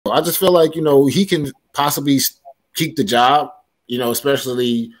So I just feel like, he can possibly keep the job,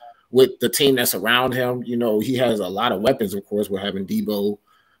 especially with the team that's around him. He has a lot of weapons, of course. We're having Debo,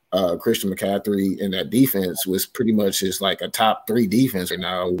 Christian McCaffrey, and that defense was pretty much just like a top 3 defense right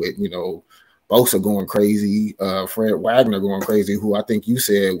now with, Bosa going crazy, Fred Wagner going crazy, who I think you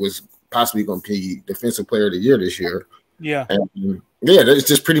said was possibly going to be Defensive Player of the Year this year. Yeah. And, it's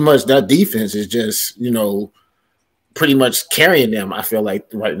just pretty much that defense is just, pretty much carrying them, I feel like,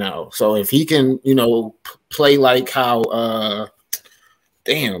 right now. So if he can, play like how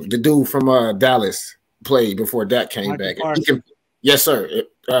the dude from Dallas played before Dak came back. He can, yes, sir.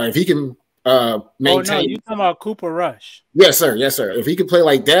 If he can maintain. Oh, no, you're talking about Cooper Rush. Yes, sir. Yes, sir. If he can play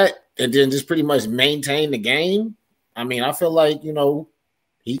like that and then just pretty much maintain the game, I mean, I feel like,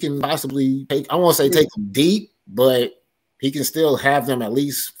 he can possibly take, I won't say take them deep, but he can still have them at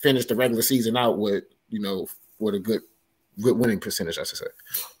least finish the regular season out with, with a good winning percentage, I should say.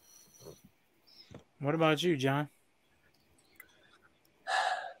 What about you, John?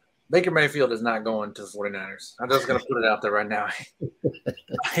 Baker Mayfield is not going to the 49ers. I'm just going to put it out there right now.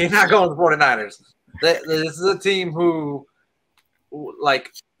 He's not going to the 49ers. This is a team who,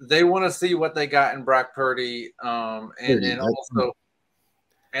 like, they want to see what they got in Brock Purdy, and then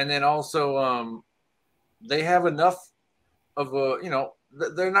also they have enough of a,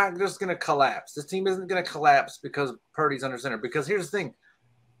 they're not just going to collapse. This team isn't going to collapse because Purdy's under center. Because here's the thing.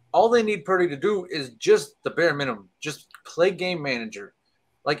 All they need Purdy to do is just the bare minimum. Just play game manager.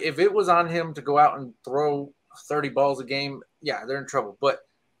 Like, if it was on him to go out and throw 30 balls a game, yeah, they're in trouble. But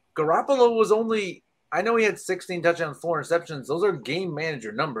Garoppolo was only – I know he had 16 touchdowns, 4 interceptions. Those are game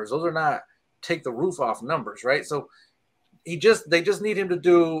manager numbers. Those are not take the roof off numbers, right? So they just need him to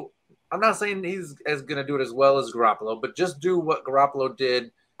do – I'm not saying he's going to do it as well as Garoppolo, but just do what Garoppolo did,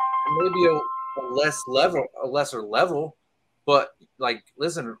 maybe a lesser level. But, like,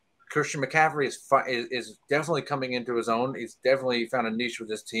 listen, Christian McCaffrey is definitely coming into his own. He's definitely found a niche with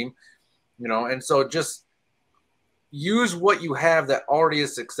this team, and so just use what you have that already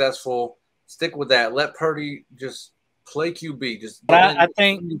is successful. Stick with that. Let Purdy just play QB. I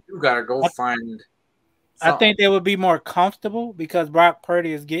think you got to go find. I think they would be more comfortable because Brock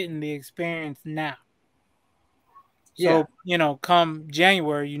Purdy is getting the experience now. So, come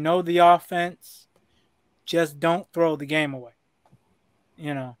January, the offense. Just don't throw the game away.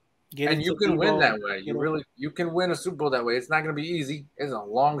 And you can win that way. You can win a Super Bowl that way. It's not going to be easy. It's a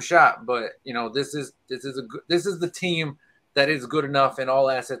long shot, but this is the team that is good enough in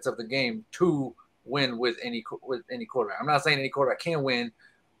all assets of the game to win with any quarterback. I'm not saying any quarterback can win,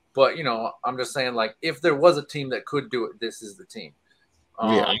 but I'm just saying, like, if there was a team that could do it, this is the team.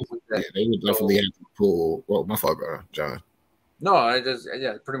 They would definitely have to pull. Well, my fault, John. No,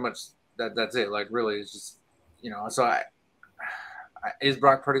 pretty much that's it. Like, really, it's just So is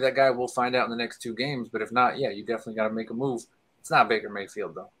Brock Purdy that guy? We'll find out in the next 2 games. But if not, you definitely got to make a move. It's not Baker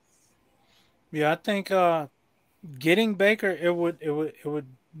Mayfield though. Yeah, I think getting Baker it would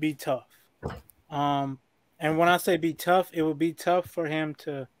be tough. And when I say be tough, it would be tough for him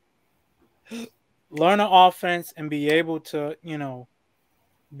to learn an offense and be able to,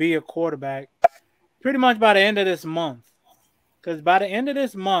 be a quarterback pretty much by the end of this month. Because by the end of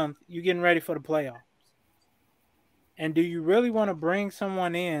this month, you're getting ready for the playoffs. And do you really want to bring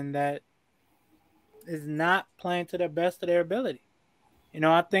someone in that is not playing to the best of their ability?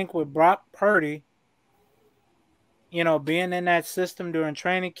 I think with Brock Purdy, being in that system during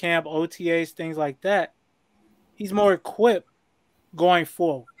training camp, OTAs, things like that, he's more equipped going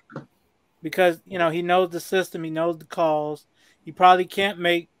forward. Because, he knows the system, he knows the calls. He probably can't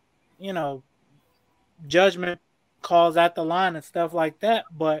make, judgment calls at the line and stuff like that.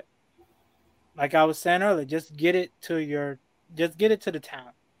 But like I was saying earlier, just get it to the town.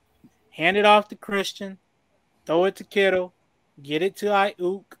 Hand it off to Christian, throw it to Kittle, get it to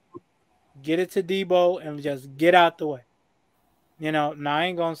Ayuk, get it to Debo, and just get out the way. Now I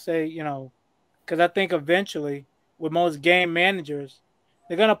ain't gonna say, because I think eventually with most game managers,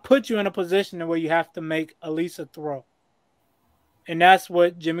 they're gonna put you in a position where you have to make at least a throw. And that's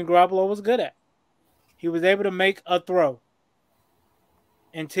what Jimmy Garoppolo was good at. He was able to make a throw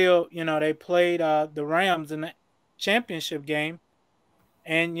until, they played the Rams in the championship game.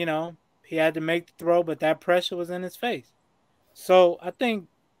 And, he had to make the throw, but that pressure was in his face. So I think,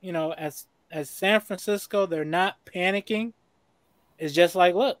 as San Francisco, they're not panicking. It's just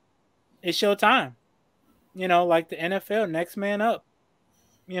like, look, it's your time. Like the NFL, next man up.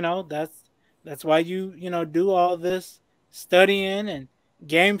 That's why you, do all this studying and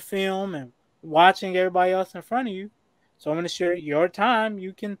game film and watching everybody else in front of you. So I'm going to share your time,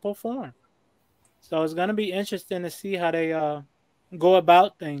 you can perform. So it's going to be interesting to see how they go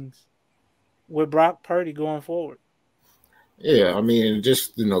about things with Brock Purdy going forward. Yeah, I mean,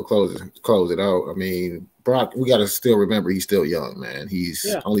 just close it out. I mean, Brock, we got to still remember he's still young, man.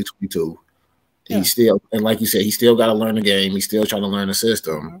 He's only 22. He's still, and like you said, he still got to learn the game. He's still trying to learn the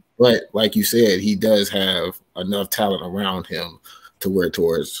system. But like you said, he does have enough talent around him to where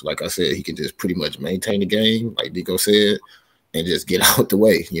towards, like I said, he can just pretty much maintain the game, like Nico said, and just get out the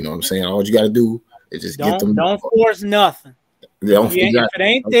way. You know what I'm saying? All you got to do is just get them. Don't force nothing. If it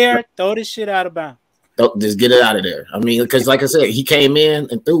ain't there, throw this shit out of bounds. Just get it out of there. I mean, because like I said, he came in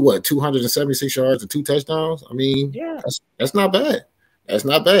and threw 276 yards and 2 touchdowns. I mean, that's not bad. That's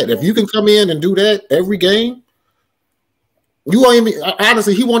not bad. If you can come in and do that every game, you won't even.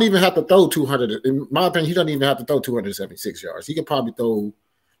 Honestly, he won't even have to throw 200. In my opinion, he doesn't even have to throw 276 yards. He could probably throw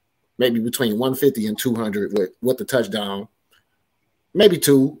maybe between 150 and 200 with the touchdown, maybe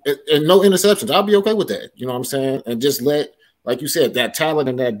 2, and no interceptions. I'll be okay with that. You know what I'm saying? And just let, like you said, that talent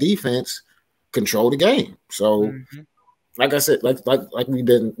and that defense control the game. So, like I said, like we've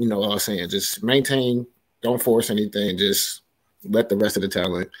been, saying, just maintain, don't force anything, just let the rest of the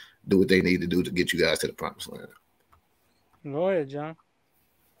talent do what they need to do to get you guys to the promised land. Go ahead, John.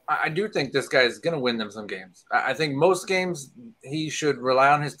 I do think this guy is going to win them some games. I think most games he should rely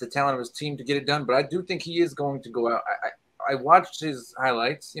on the talent of his team to get it done, but I do think he is going to go out. I watched his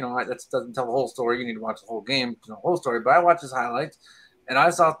highlights. That doesn't tell the whole story. You need to watch the whole game to know the whole story, but I watched his highlights. And I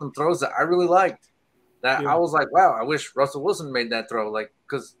saw some throws that I really liked. I was like, wow, I wish Russell Wilson made that throw.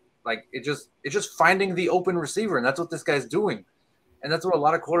 Because it's just finding the open receiver, and that's what this guy's doing. And that's what a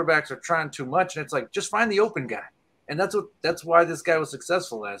lot of quarterbacks are trying too much. And it's like, just find the open guy. And that's why this guy was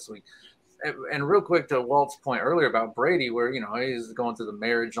successful last week. And real quick to Walt's point earlier about Brady, where he's going through the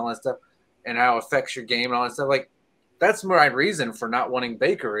marriage and all that stuff, and how it affects your game and all that stuff. That's my reason for not wanting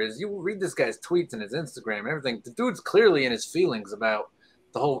Baker is you read this guy's tweets and his Instagram and everything. The dude's clearly in his feelings about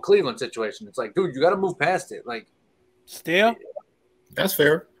the whole Cleveland situation. It's like, dude, you got to move past it. Still, that's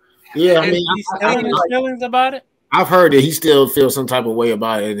fair. Yeah, I mean, he's still in his feelings about it. I've heard that he still feels some type of way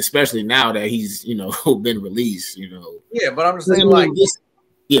about it, especially now that he's been released. Yeah, but I'm just saying, go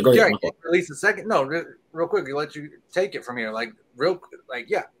ahead. Release a second. No, real quick, let you take it from here.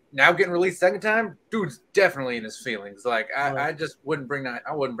 Now getting released second time, dude's definitely in his feelings. I just wouldn't bring that.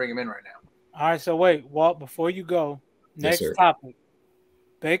 I wouldn't bring him in right now. All right, so wait, Walt, before you go, next topic.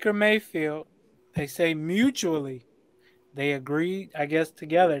 Baker Mayfield, they say mutually, they agreed, I guess,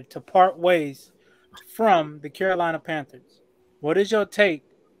 together to part ways from the Carolina Panthers. What is your take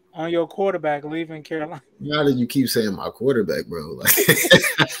on your quarterback leaving Carolina? Now that you keep saying my quarterback, bro.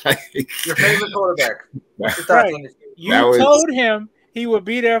 Your favorite quarterback. Right. You told him he would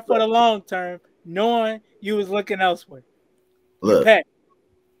be there for the long term, knowing you was looking elsewhere. Look,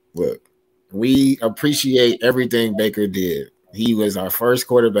 we appreciate everything Baker did. He was our first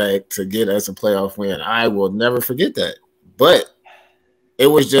quarterback to get us a playoff win. I will never forget that. But it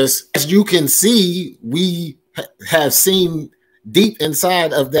was just, as you can see, we have seen deep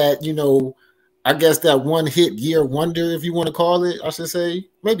inside of that, I guess that one hit year wonder, if you want to call it, I should say,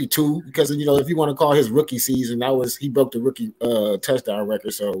 maybe 2, because, if you want to call his rookie season, he broke the rookie touchdown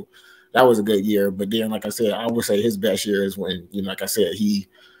record. So that was a good year. But then, like I said, I would say his best year is when, like I said, he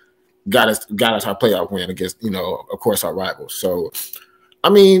got us our playoff win against, of course, our rivals. So,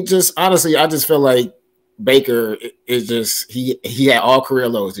 I mean, just honestly, I just feel like Baker is just he had all career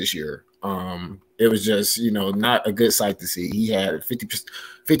lows this year. It was just not a good sight to see. He had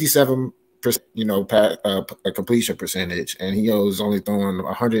 57% a completion percentage, and he was only throwing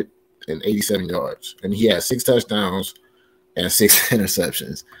 187 yards, and he had 6 touchdowns and 6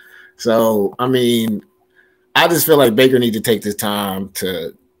 interceptions. So I mean, I just feel like Baker needs to take this time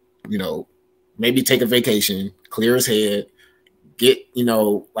to maybe take a vacation, clear his head, get,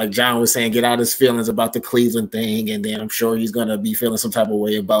 like John was saying, get out his feelings about the Cleveland thing. And then I'm sure he's going to be feeling some type of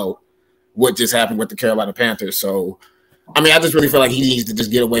way about what just happened with the Carolina Panthers. So, I mean, I just really feel like he needs to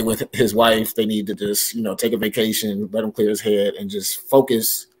just get away with his wife. They need to just, take a vacation, let him clear his head and just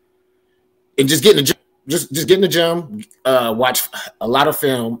focus and just get in the gym. Just get in the gym, watch a lot of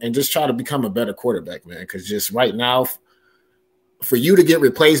film and just try to become a better quarterback, man. Because just right now, for you to get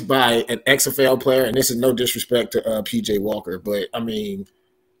replaced by an XFL player, and this is no disrespect to PJ Walker, but I mean,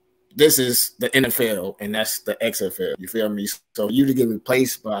 this is the NFL and that's the XFL. You feel me? So you to get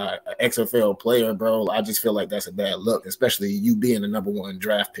replaced by an XFL player, bro, I just feel like that's a bad look, especially you being the #1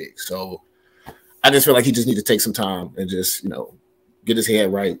 draft pick. So I just feel like he just need to take some time and just, get his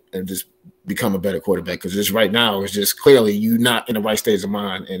head right and just become a better quarterback. Because just right now, it's just clearly you not in the right state of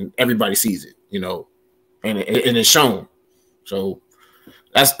mind, and everybody sees it, and it's shown. So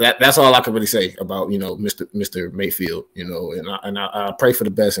That's all I can really say about Mr. Mayfield. And I pray for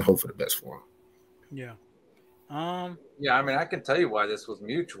the best and hope for the best for him. Yeah. Yeah, I mean, I can tell you why this was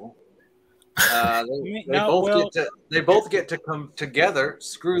mutual. They both get to come together,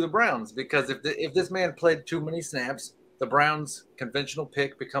 screw the Browns, because if this man played too many snaps, the Browns' conventional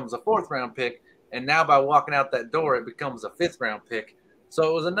pick becomes a 4th-round pick, and now by walking out that door, it becomes a 5th-round pick. So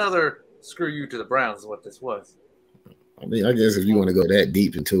it was another screw you to the Browns, is what this was. I mean, I guess if you want to go that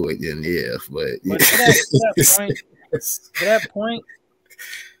deep into it, then yeah. But to that point,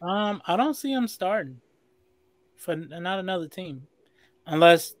 I don't see him starting for not another team,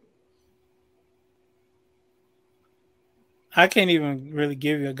 unless I can't even really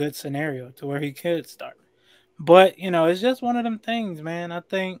give you a good scenario to where he could start. But it's just one of them things, man. I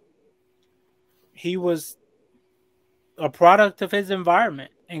think he was a product of his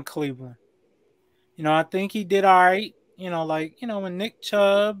environment in Cleveland. I think he did all right. When Nick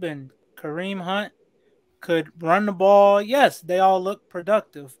Chubb and Kareem Hunt could run the ball, yes, they all look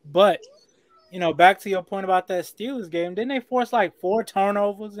productive. But, back to your point about that Steelers game, didn't they force like 4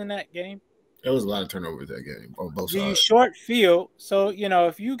 turnovers in that game? There was a lot of turnovers that game on both sides. You short field, so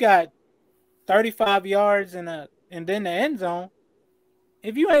if you got 35 yards and then the end zone,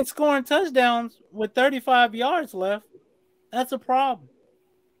 if you ain't scoring touchdowns with 35 yards left, that's a problem.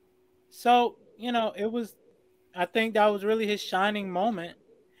 So, I think that was really his shining moment.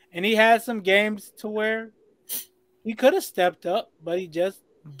 And he had some games to where he could have stepped up, but he just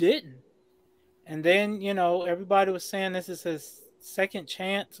didn't. And then, everybody was saying this is his second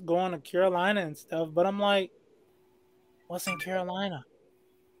chance going to Carolina and stuff. But I'm like, what's in Carolina?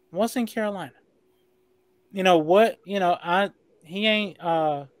 What's in Carolina? What? He ain't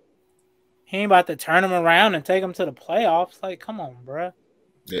about to turn him around and take him to the playoffs. Like, come on, bro.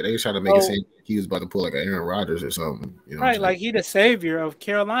 Yeah, they was trying to make it seem he was about to pull like an Aaron Rodgers or something. Right, like he the savior of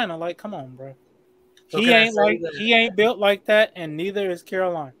Carolina. Like, come on, bro. So he ain't built like that, and neither is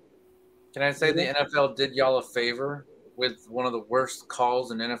Carolina. Can I say the NFL did y'all a favor with one of the worst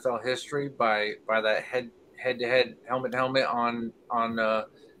calls in NFL history by that head-to-head helmet on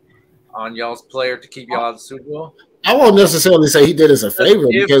y'all's player to keep y'all out of the Super Bowl? I won't necessarily say he did us a favor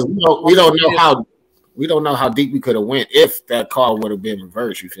because we don't know how deep we could have went if that call would have been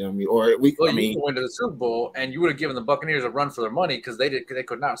reversed. You feel me? Or you went to the Super Bowl and you would have given the Buccaneers a run for their money because they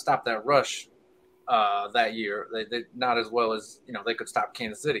could not stop that rush that year. They not as well as they could stop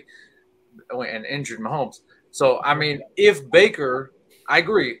Kansas City and injured Mahomes. So I mean, if Baker, I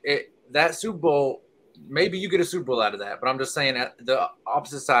agree, that Super Bowl. Maybe you get a Super Bowl out of that, but I'm just saying at the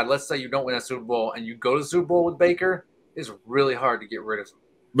opposite side, let's say you don't win a Super Bowl and you go to the Super Bowl with Baker, it's really hard to get rid of him.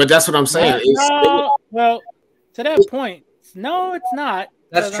 But that's what I'm saying. Well, to that point, no, it's not.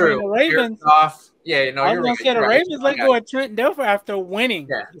 That's true. The Ravens, you're right. The Ravens let go of Trent Dilfer after winning.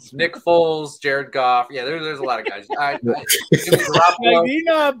 Yeah, Nick Foles, Jared Goff. Yeah, there's a lot of guys. You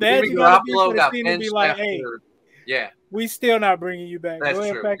know how bad you gotta be for the team to be like, hey. Yeah, we still not bringing you back. That's true.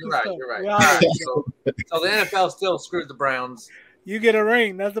 You're right. So the NFL still screwed the Browns. You get a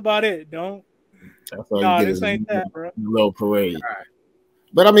ring. That's about it. Don't. No, this ain't that, bro. Little parade. All right.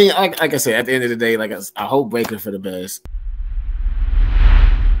 But I mean, like I said, at the end of the day, I hope Baker for the best.